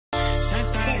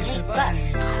same thing.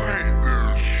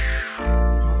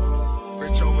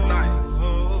 Rich overnight.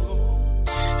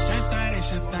 Same thing,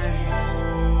 same thing.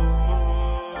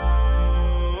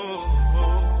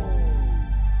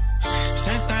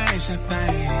 Same thing, same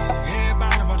thing.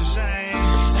 Everybody want the same.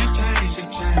 Same chain,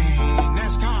 same chain.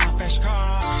 That's car, fast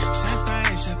car. Same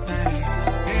thing, same thing.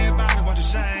 Everybody want the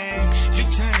same.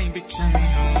 Big chain.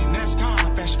 That's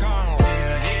car, fast car.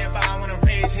 Yeah, everybody wanna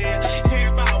raise hell.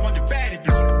 Everybody want the baddie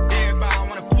bitch. Everybody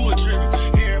wanna pull trigger.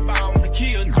 Everybody wanna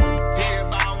kill.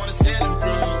 Everybody wanna sell them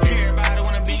drugs. Everybody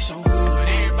wanna be so good.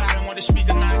 Everybody want the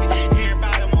speaker knocking.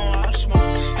 Everybody want all the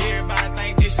smoke. Everybody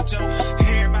think this a joke.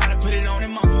 Everybody put it on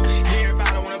them all.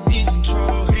 Everybody wanna be in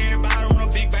control. Everybody want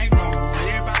a big bankroll.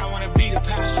 Everybody wanna be the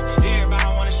pastor. Everybody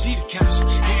wanna see the castle.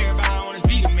 Everybody wanna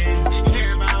be the man.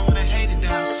 Everybody wanna hate it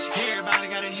down. Everybody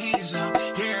got their hands up.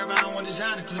 Everybody want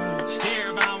designer clothes.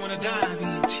 Everybody wanna dive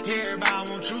in. Everybody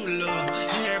want true love.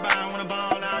 Everybody wanna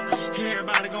ball out.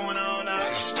 Everybody going all out.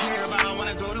 Everybody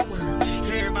wanna go to work.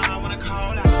 Everybody wanna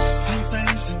call out. Same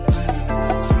things, same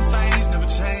things. Some things never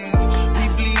change. We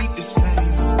bleed the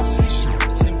same.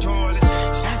 Same toilet.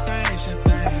 Same thing, same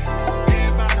thing.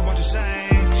 Everybody want the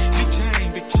same.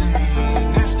 Big chain.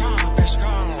 That's car, fast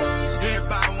car.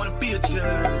 Everybody wanna be a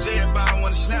judge. Everybody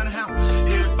wanna slam the house.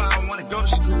 Everybody wanna go to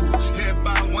school.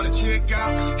 Everybody wanna check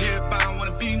out. Everybody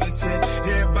wanna be militant.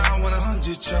 Everybody want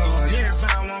 100 charge.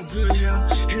 Everybody want good health.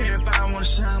 Everybody wanna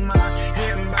shine my.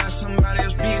 Everybody somebody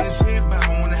else business. Everybody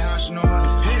want a house in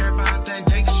order. Everybody think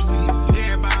they can swim.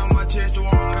 Everybody want to test the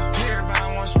water. Everybody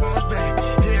want sponge back.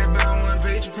 Everybody want to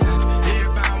raise the price.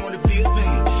 Everybody want to be a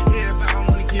band. Everybody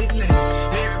want to get laid.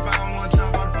 Everybody want to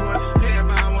jump out the port.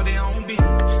 Everybody want their own beat.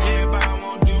 Everybody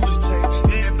want to do what it takes.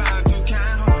 Everybody do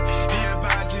kind hard.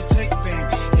 Everybody just take it back.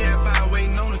 Everybody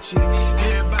waiting on a check.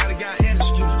 Everybody got an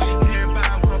excuse.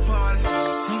 Everybody want a party.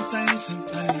 Same things, same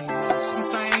things. Some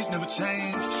things never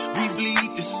change. We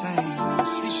bleed the same.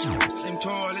 Same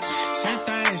toilet. Same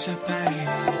thing, same thing.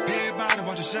 Everybody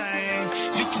want the same.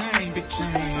 Big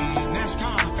chain. That's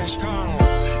car, fast car.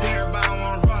 Everybody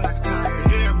want to run like a tiger.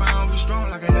 Everybody want to be strong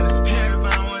like a header.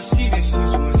 Everybody want to see that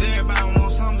shit once. Everybody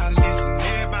want somebody listen.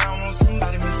 Everybody want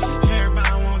somebody missing.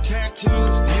 Everybody want tattoos.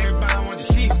 Everybody want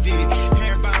the sheets did.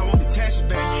 Everybody want the tax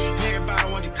back.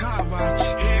 Everybody want the car wash.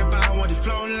 Everybody want the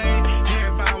flow lane.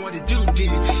 Everybody want the do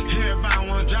did. Everybody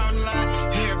want to draw the line.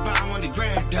 Everybody want the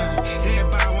grad dog.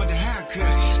 Everybody want the haircut.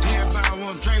 Everybody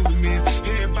want to drink with me.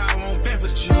 Everybody want bet for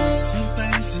the children. Same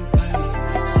things, same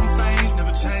things. Some things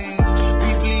never change. We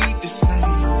bleed the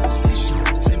same.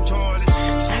 Same toilet.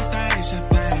 Same thing, same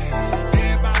thing.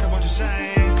 Everybody want the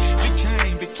same.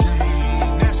 Big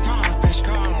chain. That's car, fast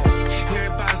car.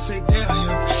 Everybody say devil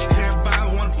here.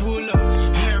 Everybody want to pull up.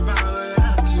 Everybody want to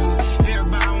attitude.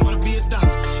 Everybody want to be a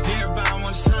doctor. Everybody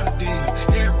want to sign a deal.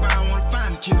 Everybody want to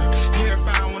find a cure.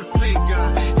 Everybody want to play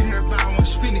God. Everybody want to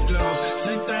spin the globe.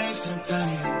 Same thing, same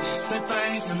thing. Same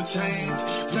things never change.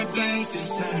 Same things the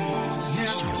same.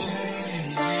 Never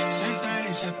change. Same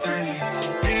thing, same thing.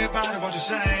 Everybody want the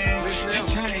same.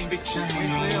 Big chain.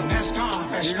 That's car,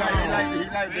 fast car. He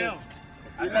like that.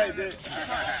 I like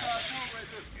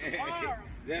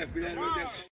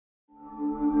that.